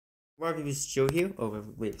Mark, is Joe here. Oh,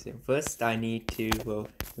 wait a second. First, I need to,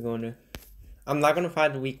 I'm not gonna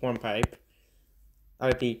find the week 1 pipe. I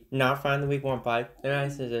would be not find the week 1 pipe. Then I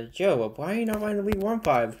said, Joe, why are you not finding the week 1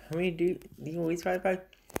 pipe? How many do you always find pipe?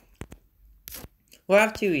 Well, I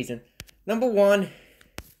have 2 reasons. Number 1,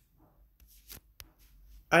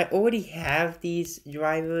 I already have these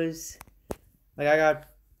drivers. Like, I got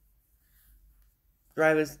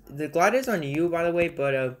drivers. The glider's on you, by the way,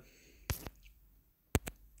 but,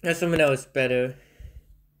 there's someone else better.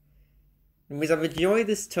 Because I've enjoyed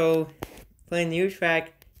this tow, playing the new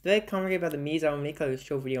track. It's very complicated about the Miis. I'll make a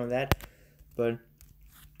show video on that. But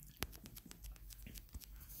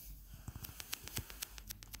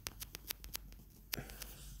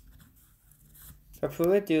without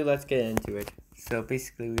further ado, let's get into it. So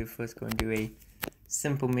basically, we're first going to do a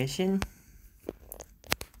simple mission.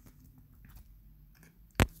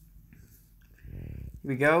 Here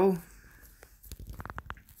we go.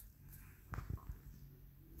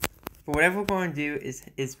 But whatever we're going to do is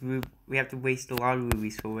we have to waste a lot of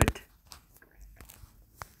rubies for it.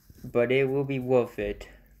 But it will be worth it.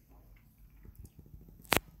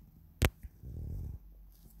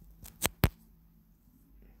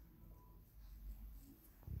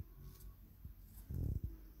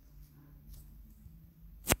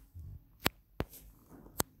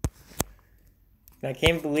 I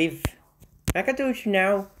can't believe I can do it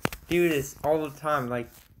now. Do this all the time, like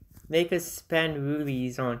make us spend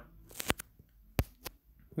rubies on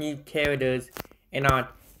new characters and on,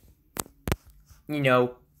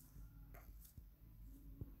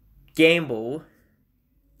 gamble.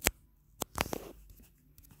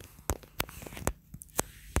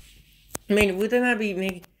 I mean, wouldn't that be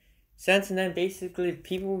make sense? And then basically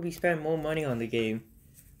people will be spending more money on the game.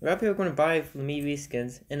 A lot of people are going to buy for me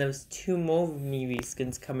reskins, and there's 2 more me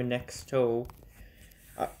reskins coming next tow.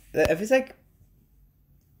 If it's like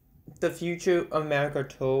the future America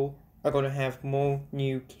tow are going to have more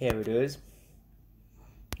new characters.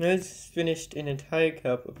 I just finished an entire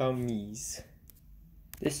cup about Miis.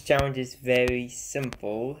 This challenge is very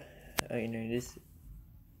simple.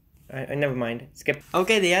 Never mind. Skip.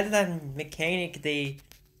 Okay, they added that mechanic they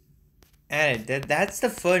added. That's the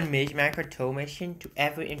third macro tow mission to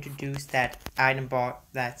ever introduce that item box,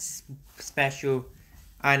 that special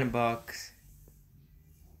item box.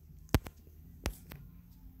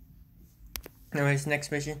 Anyways,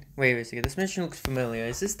 next mission. Wait a second. This mission looks familiar.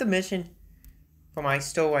 Is this the mission from I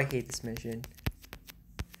Stole? I hate this mission.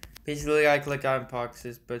 Basically, I collect item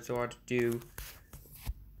boxes, but it's so hard to do.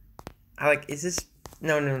 Is this?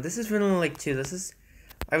 No, this is really like 2.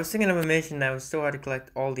 I was thinking of a mission that was so hard to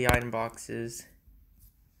collect all the item boxes.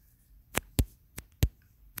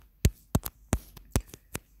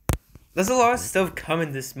 There's a lot of stuff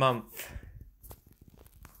coming this month.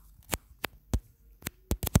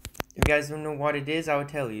 If you guys don't know what it is, I'll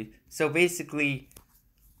tell you. So basically,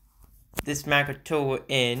 this macro tow we're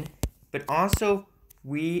in, but also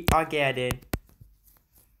we are getting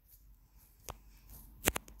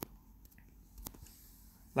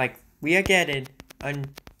we're getting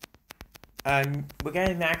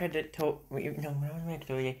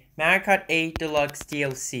Macro 8 Deluxe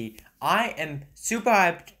DLC. I am super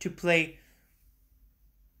hyped to play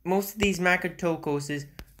most of these macro tow courses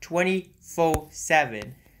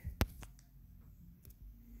 24/7.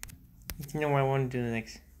 You know what I want to do the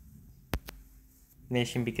next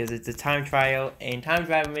mission, because it's a time trial, and time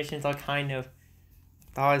trial missions are kind of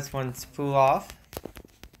the hardest ones to pull off.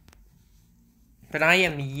 But I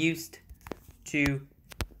am used to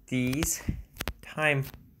these time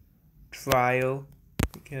trial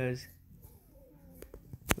because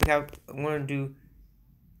I'm going to do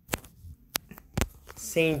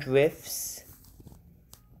same drifts.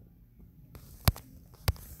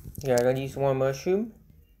 Yeah, I'm going to use 1 mushroom.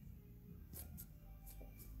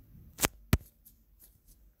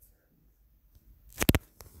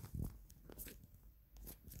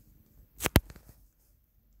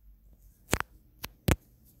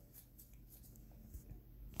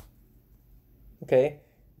 Okay,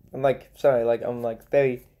 I'm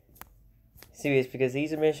very serious because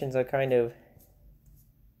these missions are kind of,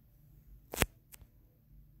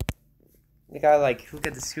 you gotta look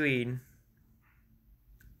at the screen.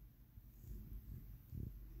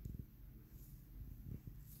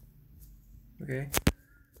 Okay.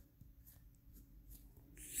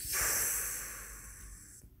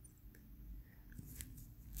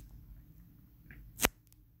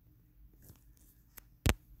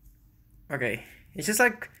 Okay, it's just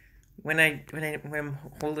like when I'm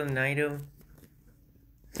holding an item.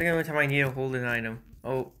 It's like every time I need to hold an item.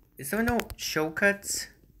 Oh, is there no shortcuts?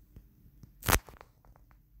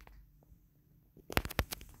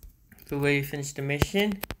 the way we finished the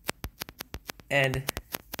mission. And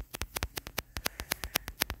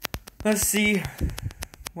let's see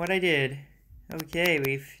what I did. Okay,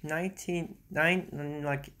 we've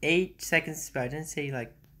 8 seconds, but I didn't say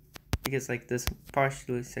like, because like this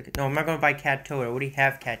partially second. No, I'm not gonna buy cat toad. I already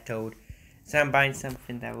have cat toad, so I'm buying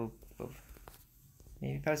something that will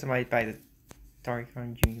maybe perhaps I might buy the Dark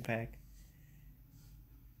Horn Junior pack.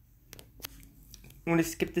 I'm gonna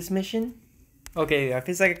skip this mission. Okay, I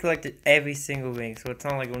feel like I collected every single wing, so it's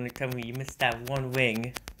not like when you tell me you missed that one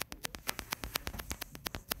wing.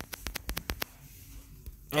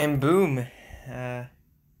 And boom.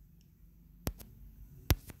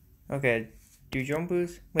 Okay, do jump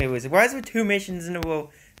boost? Wait, why is there 2 missions in a row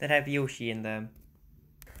that have Yoshi in them?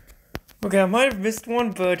 Okay, I might have missed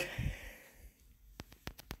one, but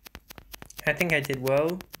I think I did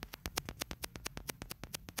well.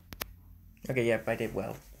 Okay, yep, I did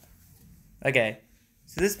well. Okay,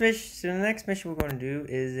 so this mission, so the next mission we're going to do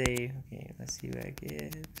is okay, let's see what it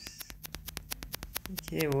gives.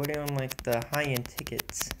 Okay, we're on like the high-end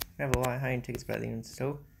tickets. I have a lot of high-end tickets by the end,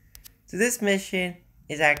 so this mission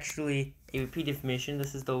is actually a repeated mission.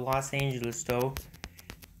 This is the Los Angeles store.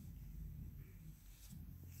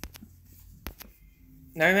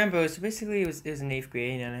 Now remember, so basically it was in 8th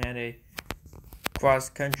grade, and I had a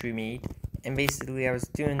cross-country meet, and basically I was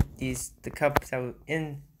doing the cups that were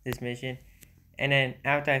in this mission, and then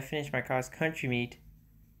after I finished my cross-country meet,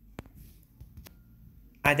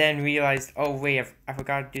 I then realized, oh wait, I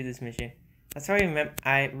forgot to do this mission. That's why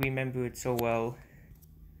I remember it so well.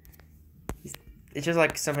 It's just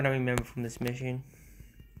like something I remember from this mission.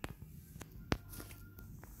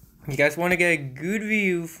 You guys want to get a good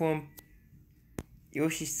view from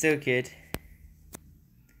Yoshi Circuit.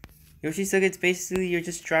 Yoshi Circuit's basically you're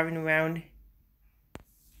just driving around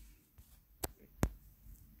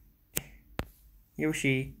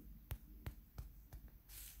Yoshi.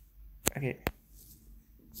 Okay.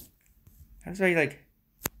 How do I like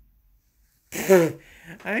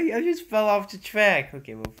I just fell off the track.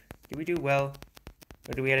 Okay, well, did we do well?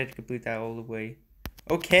 Or do we have to complete that all the way?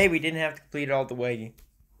 Okay, we didn't have to complete it all the way.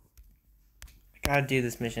 I gotta do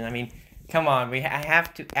this mission. I mean, come on, I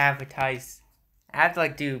have to advertise. I have to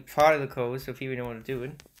like do part of the code so people know what to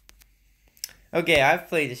do. Okay, I've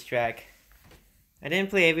played this track. I didn't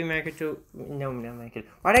play every American Toe. No, not American.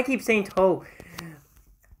 Why do I keep saying Toe?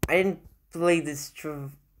 I didn't play this.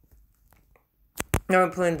 No,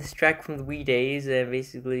 I'm playing this track from the Wii days, and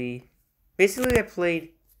basically I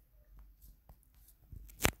played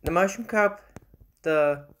the Mushroom Cup,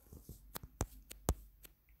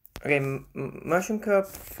 Mushroom Cup,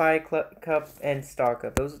 Fire Cup, and Star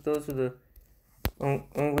Cup. Those are the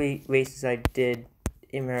only races I did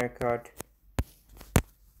in Mario Kart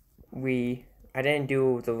Wii. I didn't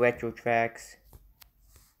do the retro tracks.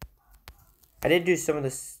 I did do some of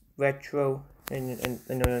the retro, and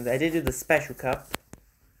no, I did do the Special Cup.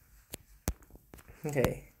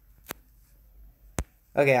 Okay,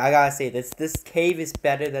 I gotta say this cave is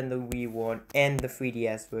better than the Wii one and the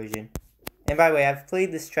 3DS version. And by the way, I've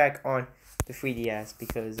played this track on the 3DS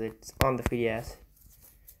because it's on the 3DS.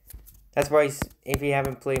 That's why if you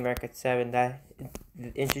haven't played Mario Kart 7, that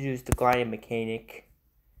introduced the gliding mechanic,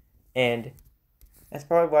 and that's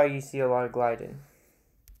probably why you see a lot of gliding.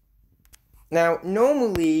 Now,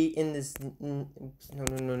 normally in this, no,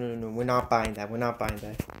 we're not buying that. We're not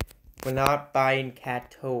buying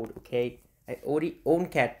Cat Toad, okay? I already own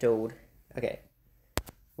Cat Toad. Okay.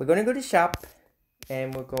 We're gonna go to shop,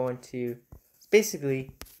 and we're going to,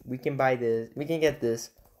 basically, we can buy this, we can get this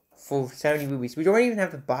for 70 rubies. We don't even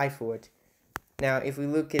have to buy for it. Now, if we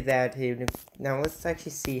look at that here, now let's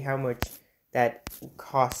actually see how much that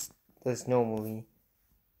costs us normally.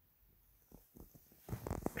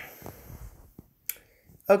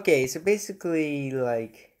 Okay, so basically,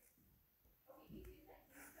 like,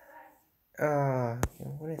 what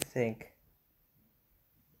do I think?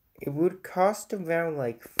 It would cost around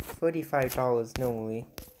like $35 normally.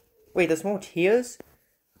 Wait, there's more tiers?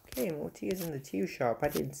 Okay, more tiers in the tier shop. I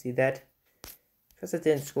didn't see that. Because I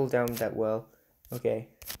didn't scroll down that well. Okay,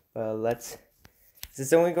 well, this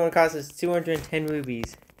is only going to cost us 210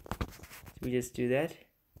 rubies. Should we just do that?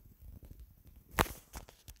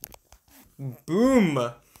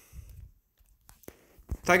 Boom!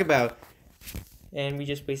 Talk about. And we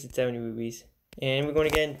just wasted 70 rubies. And we're going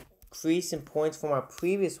to get increase in points from our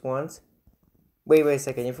previous ones. Wait a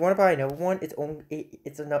second. If you want to buy another one, it's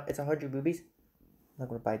 100 rubies. I'm not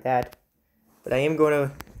going to buy that. But I am going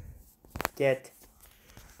to get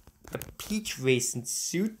a Peach racing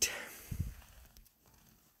suit.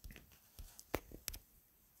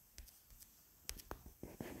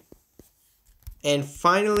 And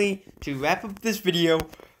finally, to wrap up this video,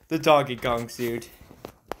 the Donkey Kong suit.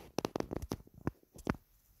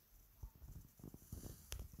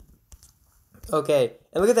 Okay,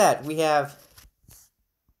 and look at that. We have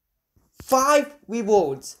 5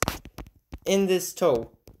 rewards in this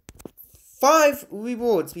tow. 5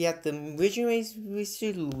 rewards. We have the Luigi race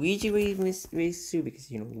suit, because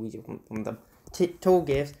you know Luigi from the tow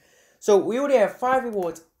gifts. So we already have 5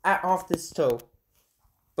 rewards off this tow.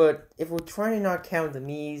 But if we're trying to not count the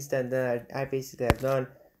Mii's, then I basically have none.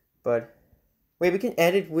 But wait, we can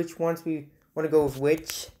edit which ones we want to go with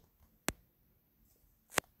which.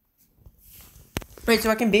 Wait, so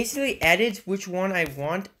I can basically edit which one I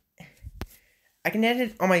want. I can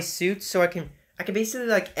edit on my suit, so I can basically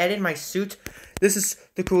like edit my suit. This is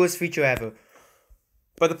the coolest feature ever.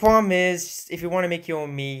 But the problem is, if you want to make your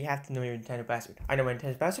own Mii, you have to know your Nintendo password. I know my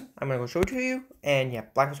Nintendo password. I'm gonna go show it to you. And yeah,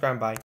 black subscribe and bye.